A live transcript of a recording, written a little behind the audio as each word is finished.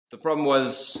The problem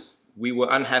was we were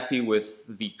unhappy with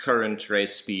the current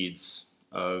race speeds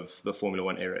of the Formula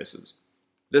One air races.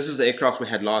 This is the aircraft we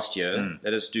had last year.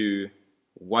 Let us do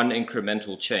one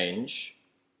incremental change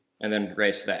and then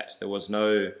race that. There was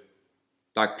no,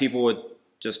 people were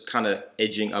just kind of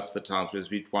edging up the times, whereas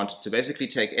we wanted to basically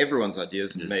take everyone's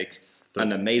ideas and make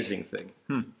an amazing thing.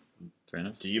 Fair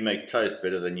enough. Do you make toast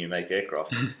better than you make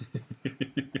aircraft?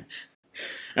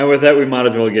 And with that, we might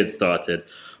as well get started.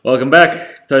 Welcome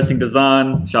back, Toasting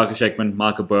Design, Shalke Sheckman,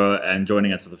 Marco Burr, and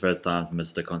joining us for the first time,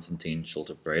 Mr. Constantine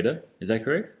Schulte-Breda. Is that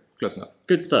correct? Close enough.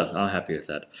 Good stuff. I'm happy with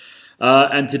that.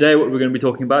 And today what we're going to be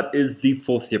talking about is the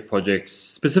fourth year projects,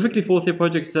 specifically fourth year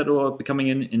projects that are coming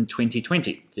in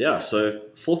 2020. Yeah, so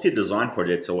fourth year design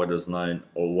projects are what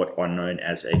are known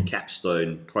as a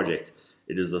capstone project.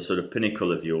 It is the sort of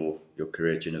pinnacle of your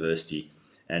career at university.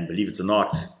 And believe it or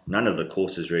not, none of the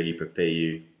courses really prepare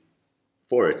you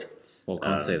for it. Well,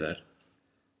 can't say that.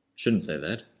 Shouldn't say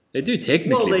that. They do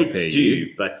technically prepare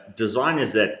you. But design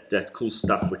is that cool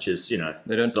stuff which is,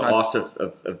 the art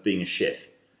of being a chef.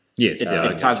 Yes,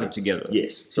 it ties it together.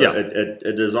 Yes. So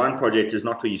a design project is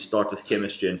not where you start with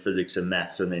chemistry and physics and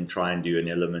maths and then try and do an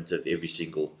element of every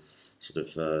single sort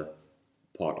of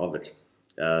part of it.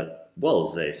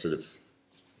 They're sort of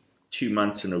 2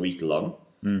 months and a week long.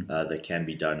 They can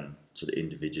be done sort of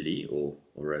individually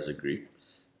or as a group.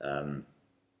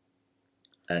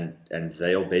 And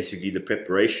they are basically the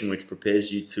preparation which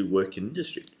prepares you to work in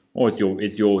industry. Or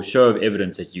it's your show of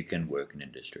evidence that you can work in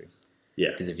industry.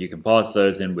 Yeah. Because if you can pass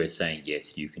those, then we're saying,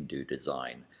 yes, you can do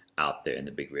design out there in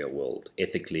the big real world,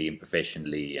 ethically and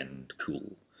professionally and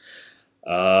cool.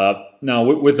 Now,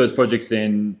 with those projects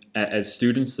then, as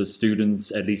students,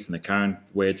 at least in the current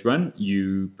way it's run,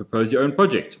 you propose your own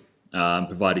project,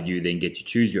 provided you then get to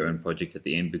choose your own project at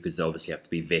the end, because they obviously have to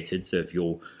be vetted. So if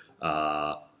your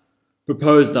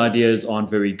proposed ideas aren't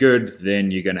very good,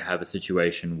 then you're going to have a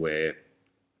situation where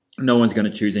no one's going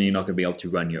to choose and you're not going to be able to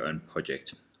run your own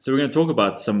project. So we're going to talk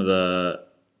about some of the...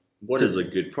 What is a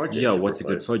good project? Yeah, what's a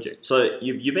good project? So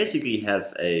you basically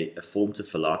have a form to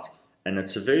fill out, and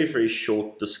it's a very, very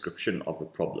short description of a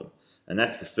problem. And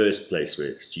that's the first place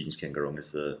where students can go wrong,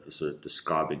 is the sort of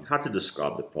describing, how to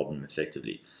describe the problem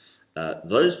effectively.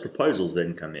 Those proposals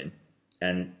then come in,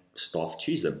 and staff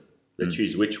choose them. They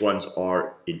choose which ones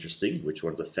are interesting, which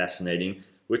ones are fascinating,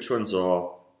 which ones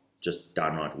are just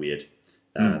downright weird.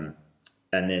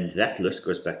 And then that list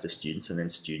goes back to students, and then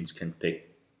students can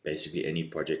pick basically any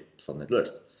project from that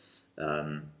list.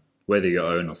 Whether your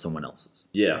own or someone else's.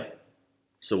 Yeah.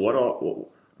 So what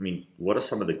are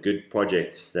some of the good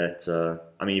projects that,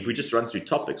 if we just run through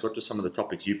topics, what were some of the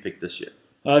topics you picked this year?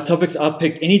 Topics I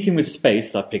picked, anything with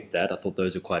space, I picked that. I thought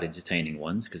those were quite entertaining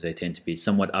ones because they tend to be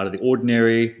somewhat out of the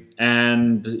ordinary,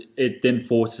 and it then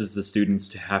forces the students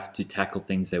to have to tackle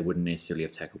things they wouldn't necessarily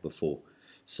have tackled before.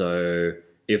 So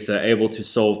if they're able to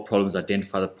solve problems,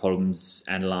 identify the problems,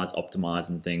 analyze, optimize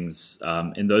and things,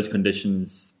 in those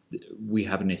conditions, we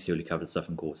haven't necessarily covered stuff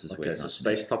in courses. Okay, so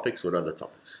space topics, what other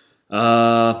topics?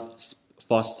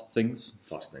 Fast things.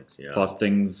 Fast things, yeah. Fast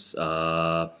things,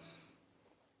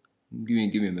 Give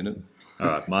me a minute. All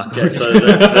right, Mark. Okay, so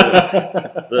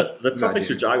the topics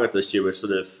which I got this year were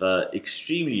sort of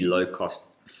extremely low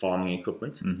cost farming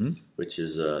equipment, which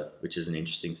is an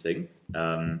interesting thing.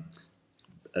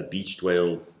 A beached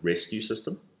whale rescue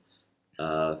system.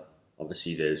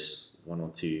 Obviously, there's one or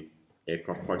two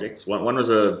aircraft projects. One was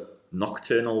a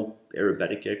nocturnal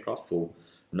aerobatic aircraft for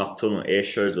nocturnal air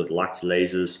shows with lights,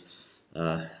 lasers,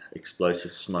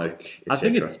 explosive smoke, etc. I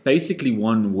think it's basically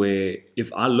one where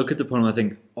if I look at the problem, I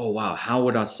think, oh wow, how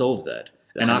would I solve that?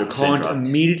 And I can't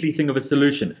immediately think of a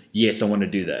solution. Yes, I want to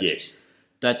do that. Yes.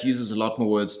 That uses a lot more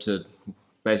words to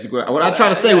basically... What I try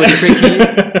to say was tricky.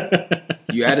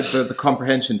 You added the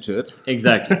comprehension to it.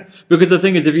 Exactly. Because the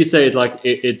thing is, if you say it's like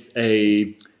it's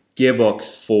a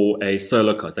gearbox for a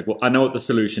solar car, it's like, well, I know what the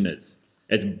solution is.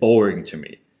 It's boring to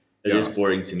me. It is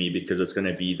boring to me because it's going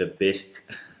to be the best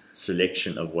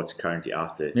selection of what's currently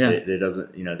out there. Yeah.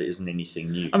 There isn't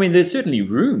anything new. I mean, there's certainly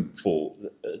room for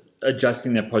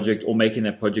adjusting that project or making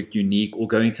that project unique or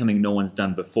going something no one's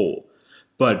done before.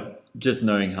 But just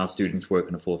knowing how students work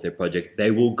on a fourth year project,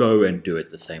 they will go and do it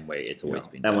the same way it's always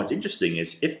been done. And what's interesting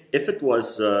is if it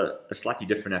was a slightly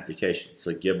different application,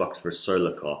 so gearbox for a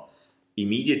solar car,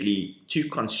 immediately two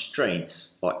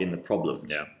constraints are in the problem.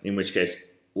 Yeah. In which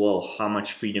case, well, how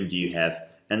much freedom do you have?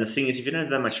 And the thing is, if you don't have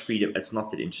that much freedom, it's not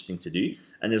that interesting to do.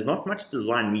 And there's not much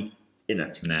design meat in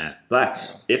it. Nah.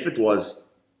 But if it was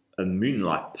a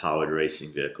Moonlight-powered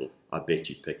racing vehicle, I bet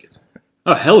you'd pick it.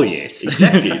 Oh, hell yes.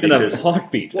 Exactly. In a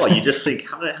heartbeat. Well, you just think,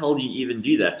 how the hell do you even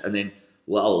do that? And then,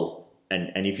 well,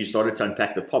 And if you started to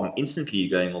unpack the problem, instantly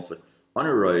you're going off with, on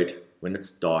a road, when it's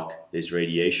dark, there's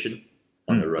radiation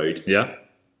on the road. Yeah.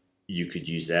 You could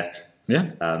use that.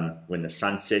 Yeah. When the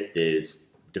sunset, there's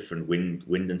different wind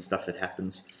and stuff that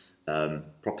happens.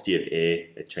 Property of air,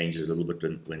 it changes a little bit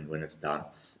when it's down.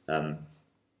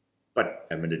 But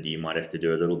admittedly, you might have to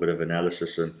do a little bit of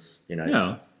analysis, and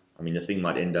I mean, the thing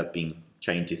might end up being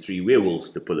chained to 3 werewolves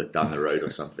to pull it down the road or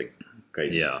something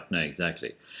crazy. Yeah, no,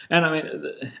 exactly. And I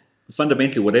mean,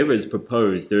 fundamentally, whatever is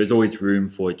proposed, there is always room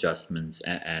for adjustments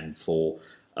and for.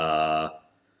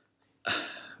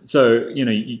 So,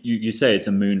 you say it's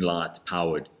a moonlight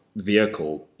powered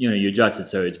vehicle, you adjust it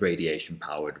so it's radiation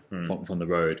powered from the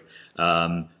road.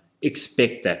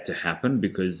 Expect that to happen,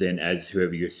 because then as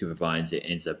whoever your supervisor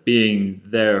ends up being,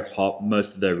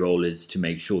 most of their role is to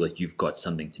make sure that you've got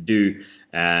something to do.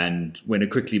 And when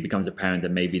it quickly becomes apparent that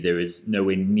maybe there is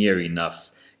nowhere near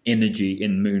enough energy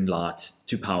in moonlight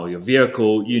to power your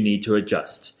vehicle, you need to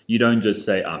adjust. You don't just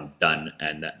say, I'm done,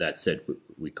 and that's it,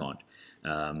 we can't.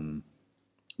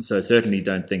 So certainly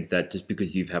don't think that just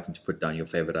because you've happened to put down your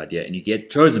favorite idea and you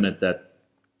get chosen it,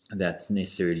 that's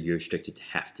necessarily you're restricted to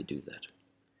have to do that.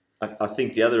 I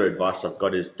think the other advice I've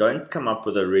got is don't come up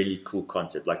with a really cool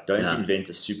concept. Like, don't invent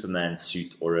a Superman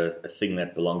suit or a thing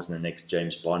that belongs in the next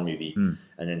James Bond movie and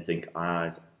then think,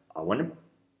 I want to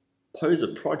pose a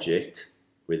project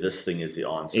where this thing is the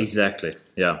answer. Exactly,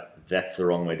 yeah. That's the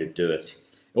wrong way to do it.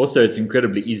 Also, it's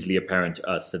incredibly easily apparent to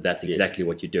us that that's exactly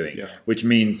what you're doing, which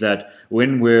means that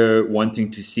when we're wanting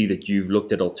to see that you've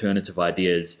looked at alternative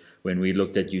ideas, when we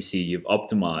looked at you see you've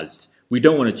optimized, we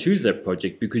don't want to choose that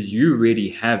project because you already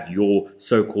have your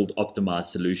so-called optimized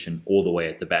solution all the way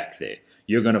at the back there.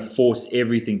 You're going to force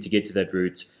everything to get to that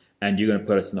route, and you're going to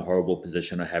put us in the horrible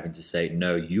position of having to say,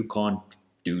 no, you can't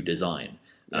do design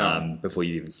before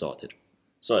you even started.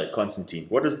 So, Constantine,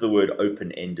 what does the word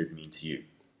open-ended mean to you?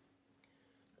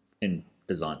 In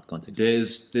design context.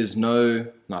 There's no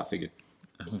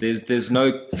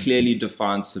clearly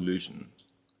defined solution.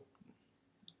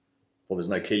 Well, there's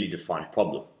no clearly defined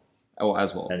problem. Oh,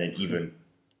 as well. And then even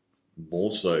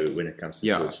more so when it comes to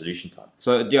sort of solution time.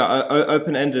 So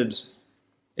open-ended.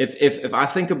 If I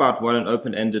think about what an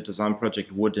open-ended design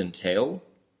project would entail,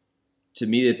 to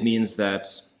me it means that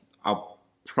I'll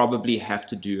probably have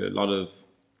to do a lot of,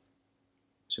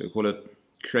 so we call it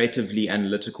creatively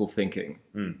analytical thinking.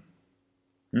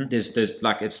 There's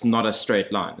like, it's not a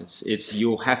straight line. It's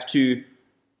you'll have to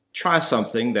try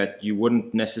something that you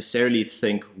wouldn't necessarily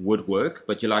think would work,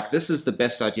 but you're like, this is the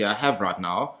best idea I have right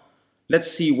now. Let's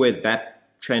see where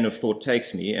that train of thought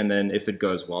takes me. And then if it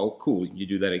goes well, cool, you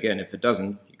do that again. If it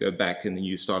doesn't, you go back and then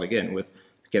you start again with,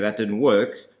 okay, that didn't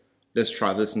work. Let's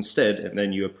try this instead. And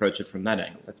then you approach it from that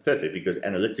angle. That's perfect, because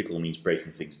analytical means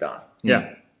breaking things down.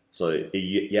 Yeah. So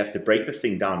you have to break the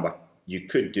thing down, but you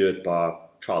could do it by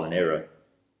trial and error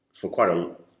for quite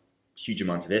a huge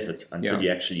amount of effort until you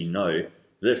actually know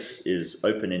this is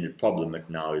open-ended problem. It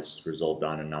now is resolved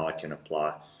down, and now I can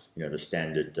apply, the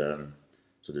standard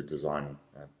sort of design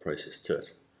process to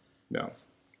it. Yeah.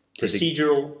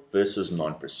 Procedural versus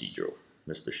non-procedural,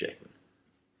 Mr. Shakeman.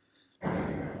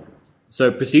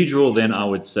 So procedural, then, I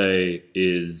would say,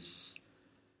 is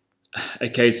a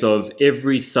case of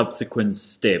every subsequent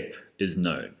step is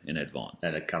known in advance.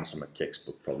 And it comes from a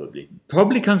textbook, probably.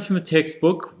 Probably comes from a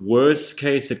textbook. Worst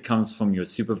case, it comes from your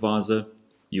supervisor.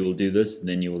 You will do this,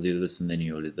 then you will do this, and then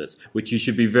you will do this, which you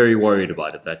should be very worried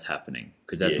about if that's happening,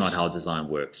 because that's not how design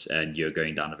works, and you're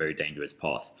going down a very dangerous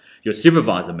path. Your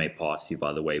supervisor may pass you,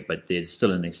 by the way, but there's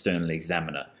still an external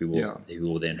examiner who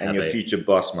will then have and your future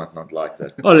boss might not like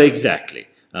that. Oh, exactly.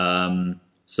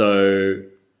 So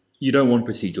you don't want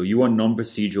procedural. You want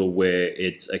non-procedural, where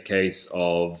it's a case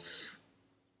of,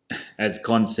 as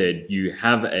Con said, you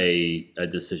have a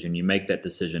decision, you make that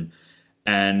decision,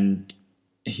 and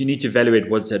you need to evaluate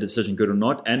was that decision good or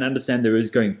not, and understand there is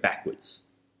going backwards.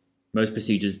 Most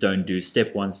procedures don't do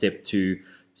step 1, step 2,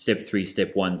 step 3,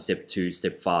 step 1, step 2,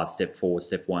 step 5, step 4,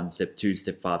 step 1, step 2,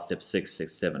 step 5, step 6, step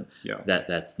 7. Yeah.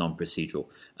 That's non-procedural.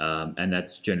 And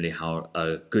that's generally how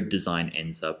a good design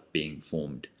ends up being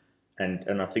formed.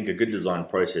 And I think a good design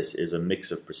process is a mix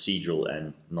of procedural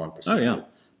and non-procedural. Oh, yeah.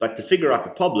 But to figure out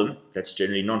the problem, that's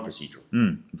generally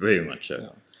non-procedural. Very much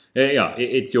so. Yeah,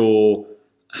 it's your...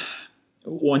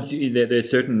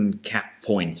 there's certain cap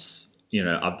points,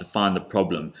 I've defined the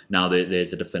problem. Now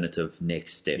there's a definitive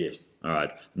next step. Yes. All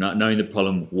right. Not knowing the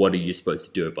problem, what are you supposed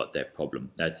to do about that problem?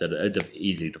 That's a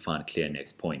easily defined, clear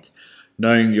next point.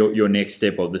 Knowing your next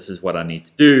step of this is what I need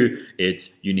to do,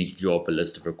 it's you need to draw up a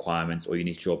list of requirements, or you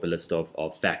need to draw up a list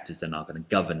of factors that are going to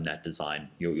govern that design,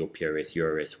 your PRS,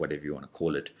 URS, whatever you want to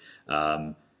call it.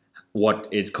 what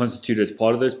is constituted as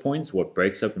part of those points, what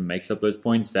breaks up and makes up those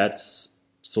points, that's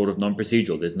sort of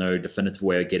non-procedural. There's no definitive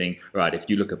way of getting, right, if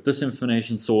you look up this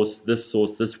information source, this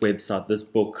website, this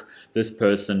book, this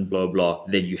person, blah, blah,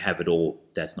 then you have it all.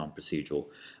 That's non-procedural.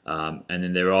 And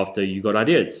then thereafter, you got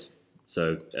ideas.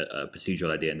 So a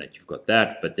procedural idea in that you've got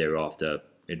that, but thereafter,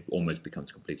 it almost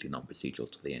becomes completely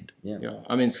non-procedural to the end. Yeah.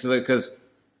 I mean, because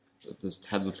just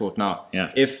had the thought now. Yeah.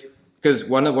 Because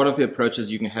one of the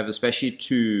approaches you can have, especially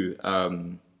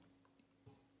to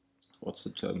what's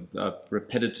the term?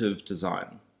 Repetitive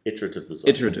design. Iterative design.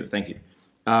 Iterative. Thank you.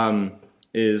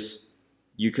 Is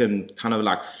you can kind of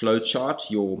like flowchart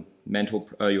your mental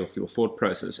your thought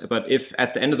process. But if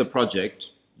at the end of the project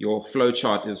your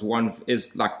flowchart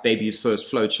is like baby's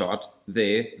first flowchart,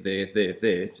 there,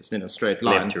 just in a straight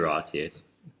line. Left to right, yes.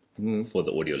 For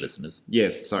the audio listeners.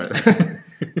 Yes, sorry.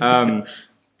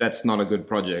 That's not a good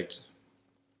project.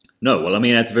 No, well, I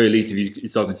mean, at the very least, if you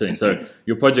start considering, so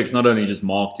your project's not only just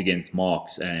marked against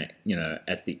marks, and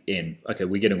at the end. Okay,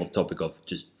 we're getting off topic of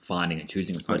just finding and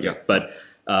choosing a project, but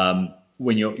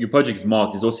when your project is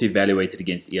marked, it's also evaluated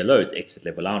against ELO's exit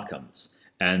level outcomes,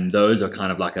 and those are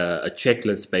kind of like a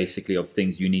checklist, basically, of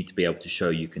things you need to be able to show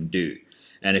you can do.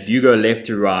 And if you go left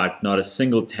to right, not a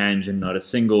single tangent, not a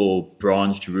single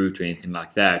branched route or anything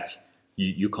like that,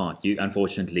 you can't. You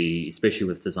unfortunately, especially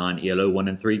with design ELO 1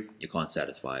 and 3, you can't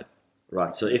satisfy it.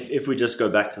 Right. So if we just go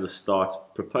back to the start,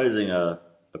 proposing a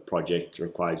project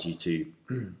requires you to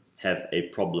have a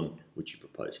problem which you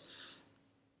propose.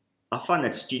 I find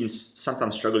that students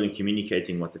sometimes struggle in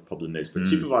communicating what the problem is, but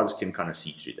supervisors can kind of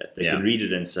see through that. They can read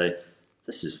it and say,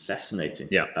 "This is fascinating.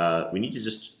 We need to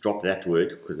just drop that word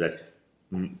because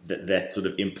that sort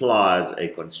of implies a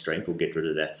constraint. We'll get rid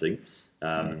of that thing."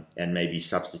 And maybe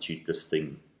substitute this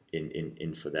thing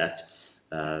in for that,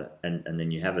 and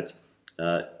then you have it.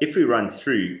 If we run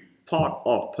through, part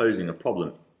of posing a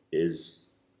problem is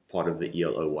part of the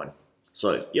ELO 1.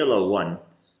 So ELO 1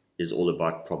 is all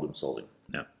about problem solving.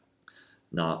 Yeah.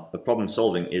 Now, the problem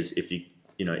solving is if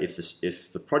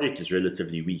the project is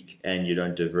relatively weak and you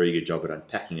don't do a very good job at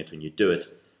unpacking it when you do it,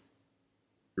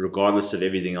 regardless of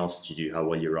everything else that you do, how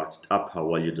well you write it up, how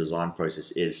well your design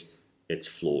process is, it's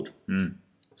flawed.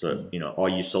 So, are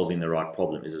you solving the right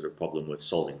problem? Is it a problem worth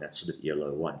solving? That's sort of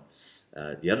ELO 1.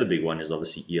 The other big one is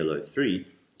obviously ELO 3,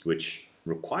 which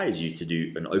requires you to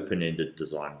do an open-ended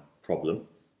design problem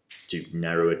to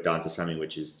narrow it down to something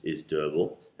which is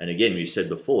doable. And again, we said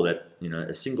before that,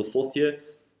 a single fourth year,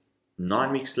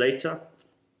 9 weeks later,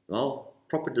 well,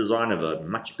 proper design of a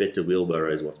much better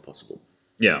wheelbarrow is what's possible.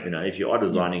 Yeah. If you are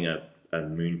designing a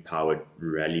moon-powered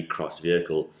rallycross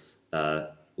vehicle,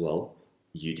 well,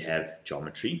 you'd have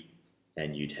geometry,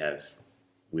 and you'd have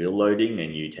wheel loading,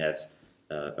 and you'd have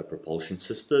a propulsion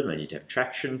system, and you'd have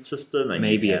traction system, and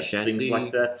maybe you'd have a chassis. things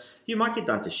like that. You might get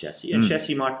down to chassis, and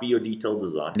chassis might be your detailed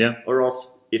design. Yeah. Or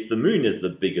else, if the moon is the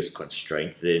biggest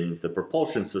constraint, then the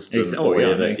propulsion system or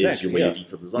whatever is where your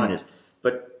detailed design is.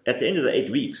 But at the end of the 8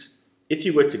 weeks, if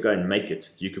you were to go and make it,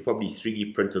 you could probably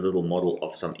 3D print a little model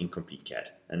of some incomplete CAD,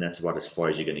 and that's about as far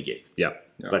as you're going to get. Yeah.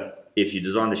 But if you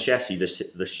design the chassis,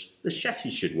 the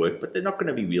chassis should work, but they're not going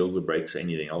to be wheels or brakes or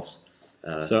anything else.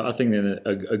 So I think then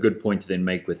a good point to then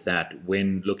make with that,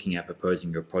 when looking at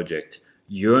proposing your project,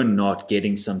 you're not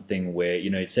getting something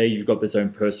where, say you've got this own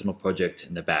personal project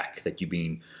in the back that you've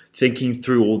been thinking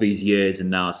through all these years and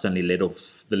now suddenly let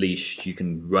off the leash, you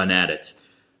can run at it.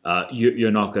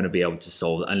 You're not going to be able to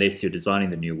solve it unless you're designing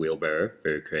the new wheelbarrow.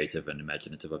 Very creative and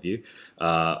imaginative of you.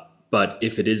 But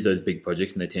if it is those big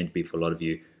projects, and they tend to be for a lot of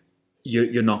you,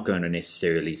 you're not going to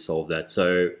necessarily solve that.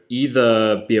 So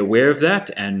either be aware of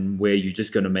that, and where you're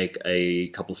just going to make a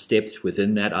couple steps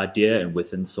within that idea and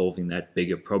within solving that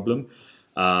bigger problem,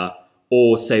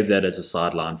 or save that as a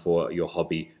sideline for your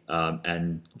hobby,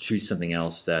 and choose something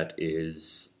else that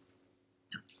is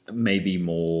maybe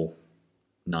more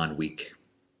 9-week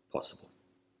possible.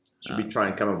 Should we try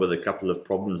and come up with a couple of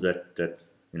problems that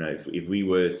if we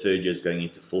were third years going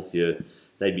into fourth year,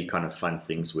 they'd be kind of fun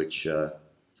things which...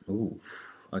 Ooh,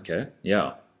 okay,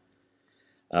 yeah.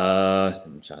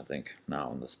 I'm trying to think now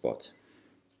on the spot.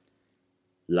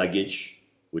 Luggage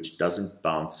which doesn't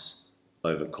bounce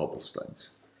over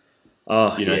cobblestones.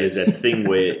 Oh, There's that thing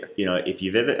where, if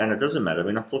you've ever, and it doesn't matter,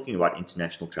 we're not talking about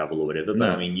international travel or whatever, but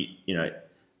No. I mean,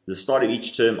 the start of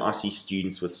each term, I see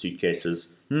students with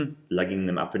suitcases lugging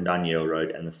them up and down Yale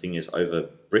Road, and the thing is over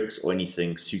bricks or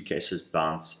anything, suitcases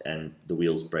bounce and the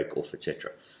wheels break off,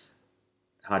 etc.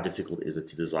 How difficult is it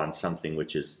to design something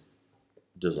which is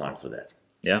designed for that?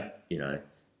 Yeah.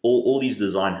 All these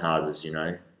design houses,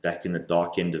 back in the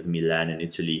dark end of Milan in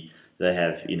Italy, they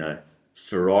have,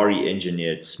 Ferrari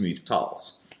engineered smooth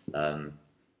tiles.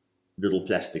 little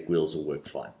plastic wheels will work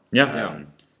fine. Yeah.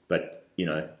 But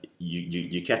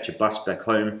you catch a bus back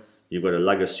home, you've got to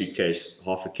lug a suitcase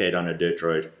half a K down a dirt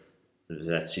road.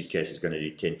 That suitcase is going to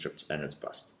do 10 trips and it's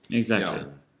bust. Exactly. Yeah.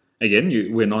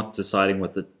 Again, we're not deciding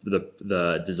what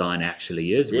the design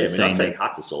actually is. We're not saying how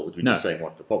to solve it. We're just saying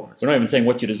what the problem is. We're not even saying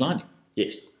what you're designing.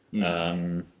 Yes.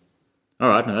 All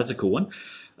right, no, that's a cool one.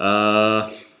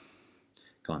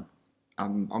 Come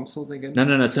on. I'm still thinking.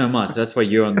 No, so am I. So that's why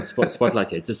you're on the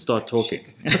spotlight here. Just start talking.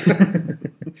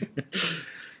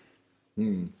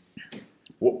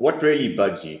 What really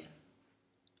bugs you?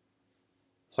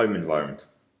 Home environment.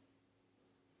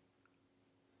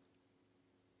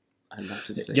 I love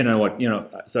to think. You know what?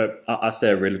 So I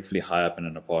stay relatively high up in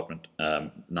an apartment,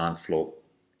 9th floor,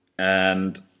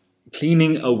 and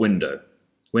cleaning a window.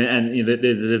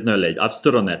 There's no ledge. I've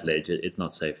stood on that ledge. It's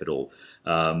not safe at all.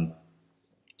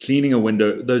 Cleaning a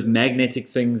window, those magnetic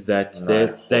things that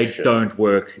they don't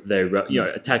work. They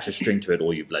attach a string to it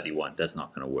all you bloody want. That's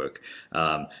not going to work.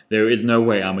 There is no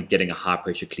way I'm getting a high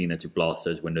pressure cleaner to blast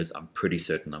those windows. I'm pretty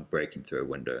certain I'm breaking through a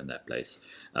window in that place.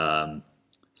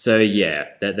 So yeah,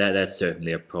 that's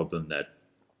certainly a problem that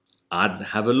I'd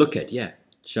have a look at. Yeah,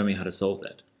 show me how to solve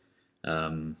that.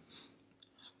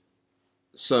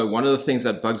 So one of the things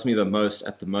that bugs me the most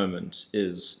at the moment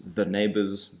is the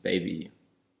neighbor's baby.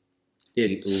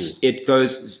 It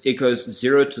goes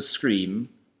 0 to scream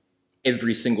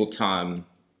every single time,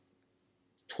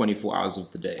 24 hours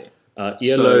of the day.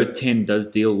 ELO 10 does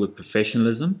deal with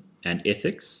professionalism and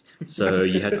ethics, so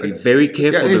you have to be very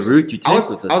careful the route you take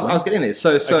with this. I was getting there.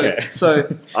 So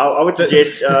I would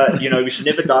suggest we should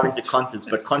never dive into concepts,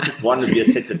 but concept one would be a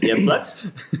set of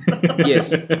earplugs.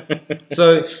 Yes.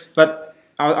 So, but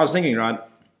I was thinking, right?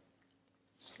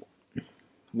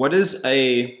 What is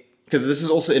because this is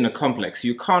also in a complex.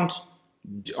 You can't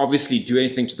obviously do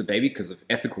anything to the baby because of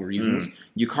ethical reasons.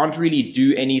 You can't really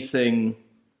do anything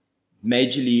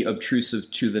majorly obtrusive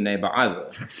to the neighbor either. No.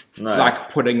 It's like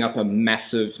putting up a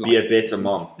massive... Be a better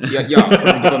mom. putting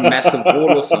up a massive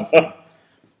wall or something.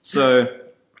 So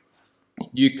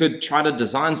you could try to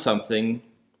design something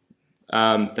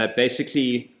that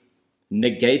basically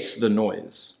negates the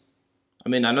noise. I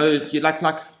mean, I know you like...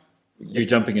 You're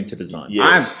jumping into design.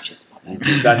 Yes.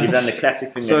 You've done the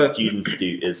classic thing that students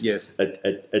do is Yes.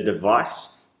 a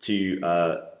device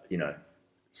to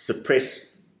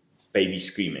suppress baby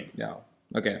screaming. Yeah.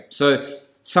 Okay. So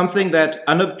something that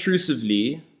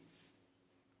unobtrusively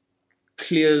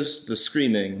clears the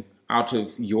screaming out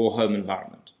of your home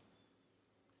environment.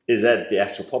 Is that the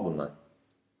actual problem though?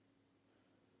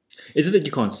 Is it that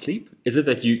you can't sleep? Is it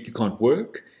that you can't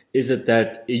work? Is it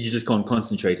that you just can't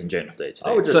concentrate in general day to day?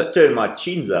 I would just turn my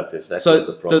tunes up if that's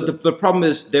the problem. The problem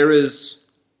is there is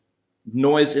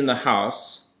noise in the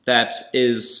house that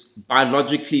is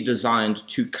biologically designed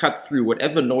to cut through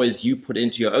whatever noise you put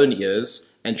into your own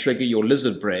ears and trigger your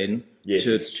lizard brain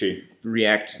it's true.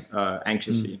 React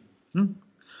anxiously.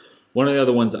 One of the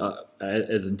other ones,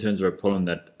 as in terms of a problem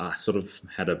that I sort of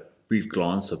had a brief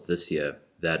glance of this year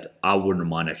that I wouldn't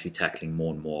mind actually tackling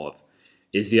more and more of,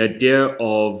 is the idea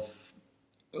of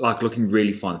like looking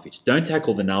really far in the future. Don't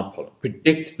tackle the now problem.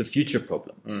 Predict the future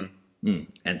problems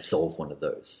and solve one of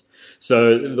those.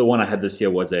 So the one I had this year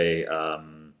was it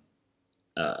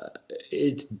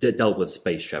dealt with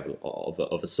space travel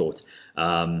of a sort.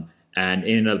 And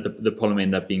the problem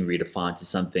ended up being redefined to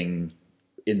something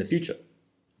in the future.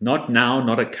 Not now,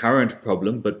 not a current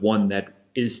problem, but one that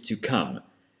is to come.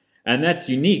 And that's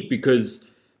unique because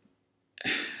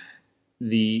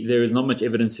there is not much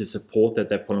evidence to support that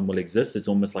problem will exist. It's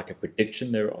almost like a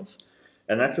prediction thereof.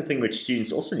 And that's the thing which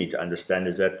students also need to understand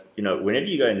is that, whenever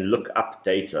you go and look up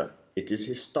data, it is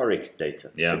historic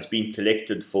data. Yeah. It's been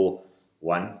collected for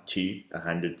 1, 2,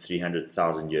 100,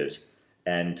 300,000 years.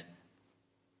 And,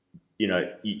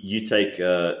 you take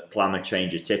climate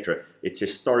change, etc. It's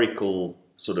historical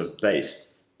sort of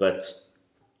based. But,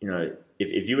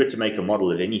 if you were to make a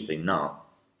model of anything now,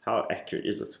 how accurate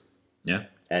is it? Yeah.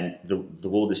 And the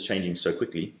world is changing so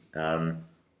quickly.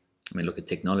 Look at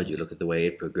technology. Look at the way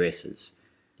it progresses.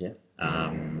 Yeah.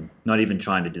 Not even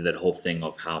trying to do that whole thing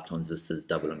of how transistors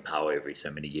double in power every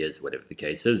so many years, whatever the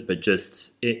case is, but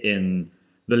just in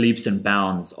the leaps and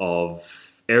bounds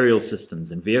of aerial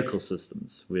systems and vehicle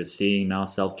systems. We're seeing now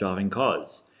self-driving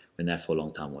cars, when that for a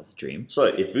long time was a dream. So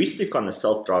if we stick on the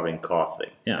self-driving car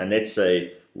thing, and let's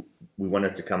say we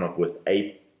wanted to come up with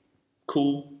a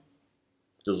cool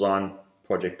design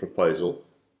project proposal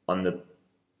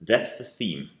that's the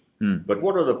theme. But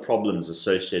what are the problems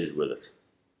associated with it?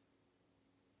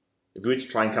 If we were to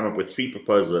try and come up with 3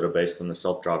 proposals that are based on the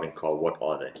self-driving car, what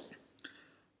are they?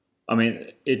 I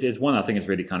mean, it's one I think has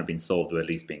really kind of been solved, or at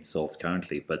least being solved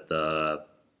currently. But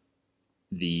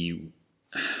the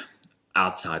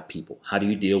outside people, how do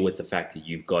you deal with the fact that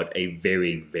you've got a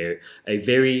very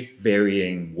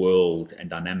varying world and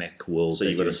dynamic world? So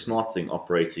you've got a smart thing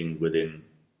operating within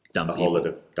dumb a whole lot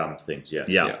of dumb things.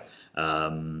 Yeah.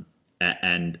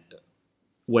 And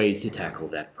ways to tackle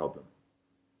that problem.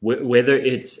 Whether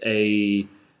it's that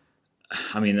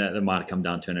might come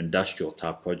down to an industrial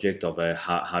type project of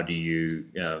how do you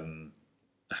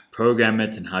program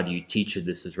it and how do you teach it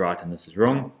this is right and this is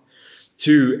wrong,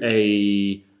 to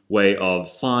a way of,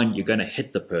 fine, you're going to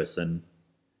hit the person.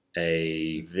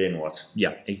 Then what?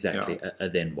 Yeah, exactly. Yeah.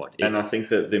 Then what? And I think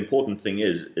that the important thing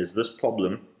is this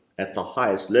problem at the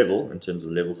highest level, in terms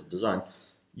of levels of design,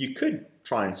 you could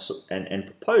try and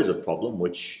propose a problem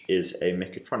which is a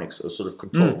mechatronics or sort of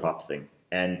control type thing.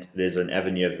 And there's an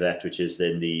avenue of that, which is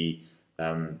then the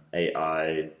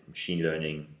AI, machine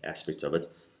learning aspect of it.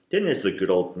 Then there's the good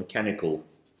old mechanical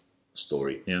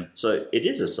story. Yeah. So it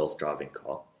is a self-driving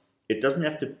car. It doesn't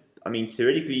have to,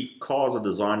 theoretically, cars are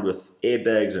designed with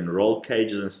airbags and roll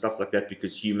cages and stuff like that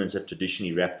because humans have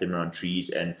traditionally wrapped them around trees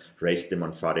and raced them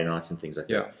on Friday nights and things like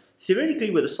that. Theoretically,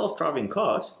 with the self-driving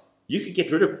cars, you could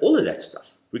get rid of all of that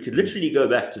stuff. We could literally go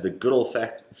back to the good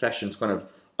old-fashioned kind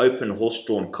of open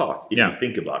horse-drawn cart, if you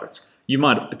think about it. You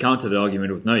might counter the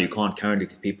argument with, no, you can't currently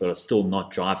because people are still not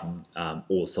driving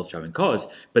all self-driving cars.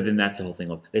 But then that's the whole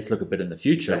thing of, let's look a bit in the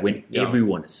future when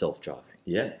everyone is self-driving.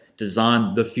 Yeah.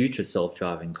 Design the future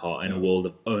self-driving car in a world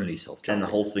of only self-driving. And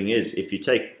the whole thing is, if you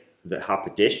take how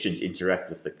pedestrians interact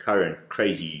with the current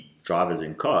crazy drivers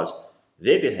in cars,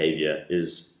 their behavior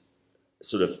is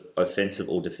sort of offensive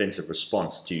or defensive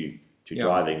response to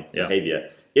driving behavior.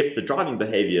 If the driving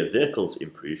behavior of vehicles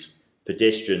improves,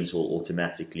 pedestrians will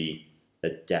automatically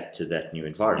adapt to that new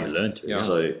environment. You learn to.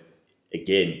 So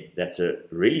again, that's a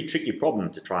really tricky problem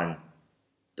to try and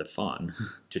define.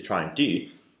 to try and do.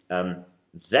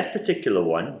 That particular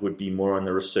one would be more on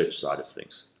the research side of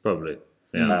things. Probably.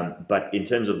 Yeah. But in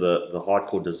terms of the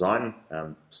hardcore design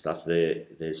stuff,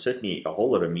 there's certainly a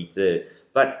whole lot of meat there.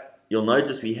 But you'll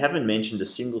notice we haven't mentioned a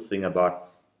single thing about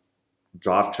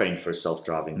drivetrain for a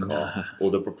self-driving car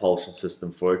or the propulsion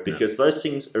system for it, because those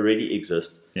things already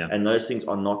exist and those things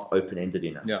are not open-ended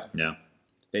enough. Yeah.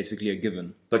 Basically a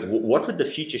given. But what would the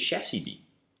future chassis be?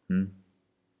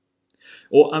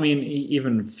 Or,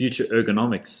 even future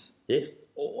ergonomics. Yeah.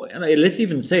 Let's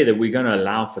even say that we're going to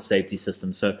allow for safety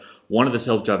systems. So one of the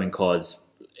self-driving cars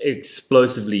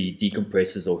explosively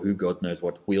decompresses, or who God knows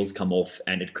what, wheels come off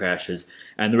and it crashes,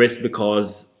 and the rest of the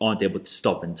cars aren't able to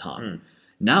stop in time.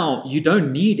 Now, you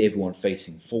don't need everyone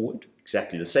facing forward.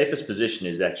 Exactly. The safest position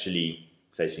is actually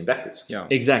facing backwards. Yeah.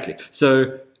 Exactly.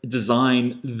 So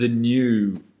design the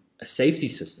new safety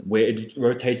system where it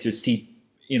rotates your seat,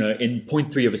 in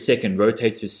 0.3 of a second,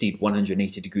 rotates your seat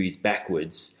 180 degrees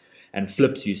backwards and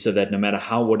flips you so that no matter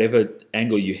whatever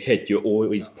angle you hit, you're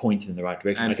always pointing in the right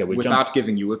direction. And without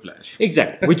giving you whiplash.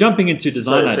 Exactly. We're jumping into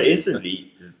design so ideas.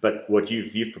 instantly, but what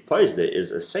you've proposed there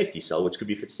is a safety cell which could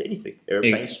be fixed to anything.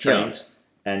 Airplanes, trains,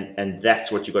 and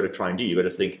that's what you've got to try and do. You've got to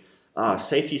think,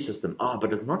 safety system,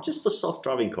 but it's not just for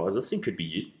self-driving cars. This thing could be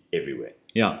used everywhere.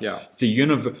 Yeah. The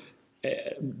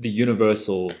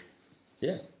universal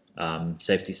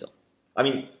safety cell.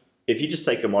 If you just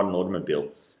take a modern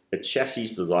automobile, a chassis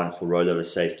is designed for rollover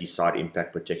safety, side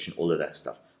impact protection, all of that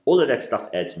stuff. All of that stuff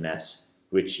adds mass,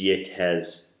 which yet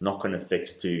has knock-on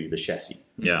effects to the chassis.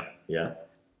 Yeah.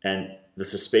 And the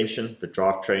suspension, the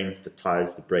drivetrain, the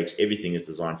tires, the brakes, everything is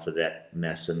designed for that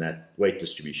mass and that weight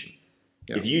distribution.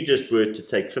 Yeah. If you just were to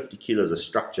take 50 kilos of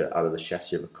structure out of the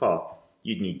chassis of a car,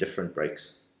 you'd need different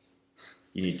brakes.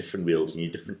 You need different wheels, you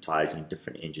need different tires, you need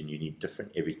different engine, you need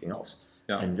different everything else.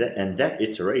 Yeah. And that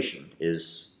iteration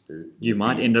is... You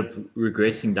might end up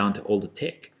regressing down to older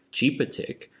tech, cheaper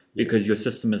tech, because your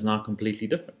system is now completely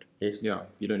different. Yes. Yeah,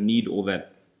 you don't need all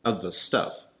that other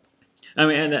stuff.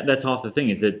 And that's half the thing,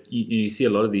 is that you see a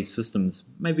lot of these systems,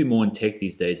 maybe more in tech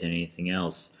these days than anything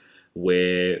else,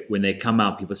 where when they come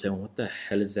out, people say, what the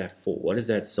hell is that for? What does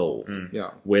that solve? Yeah.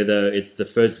 Whether it's the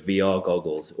first VR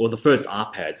goggles or the first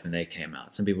iPads when they came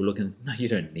out. Some people look and no, you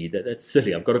don't need that. That's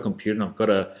silly. I've got a computer and I've got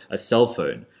a cell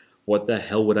phone. What the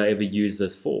hell would I ever use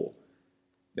this for?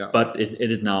 Yeah. But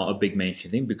it is now a big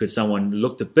mainstream thing because someone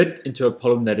looked a bit into a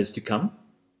problem that is to come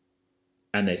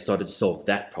and they started to solve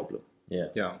that problem.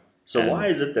 Yeah. So why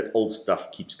is it that old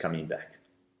stuff keeps coming back?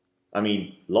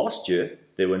 Last year,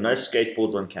 there were no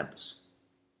skateboards on campus.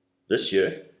 This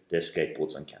year, there's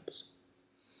skateboards on campus.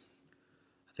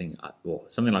 I think,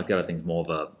 something like that. I think is more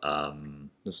of a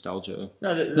Nostalgia.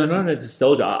 No, it's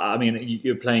nostalgia. I mean,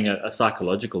 you're playing a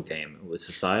psychological game with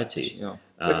society. Yeah.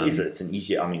 But it's an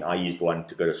easy. I mean, I used one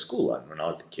to go to school on when I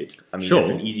was a kid. I mean, Sure. it's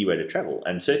an easy way to travel,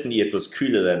 and certainly it was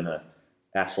cooler than the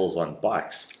assholes on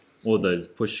bikes. Or those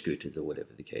push scooters, or whatever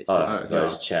the case Oh, is.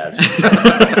 those chavs.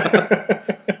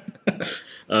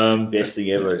 Best thing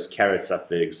ever is carrots up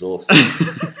their exhaust.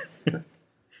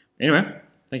 Anyway,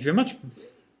 thank you very much.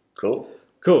 Cool.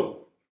 Cool.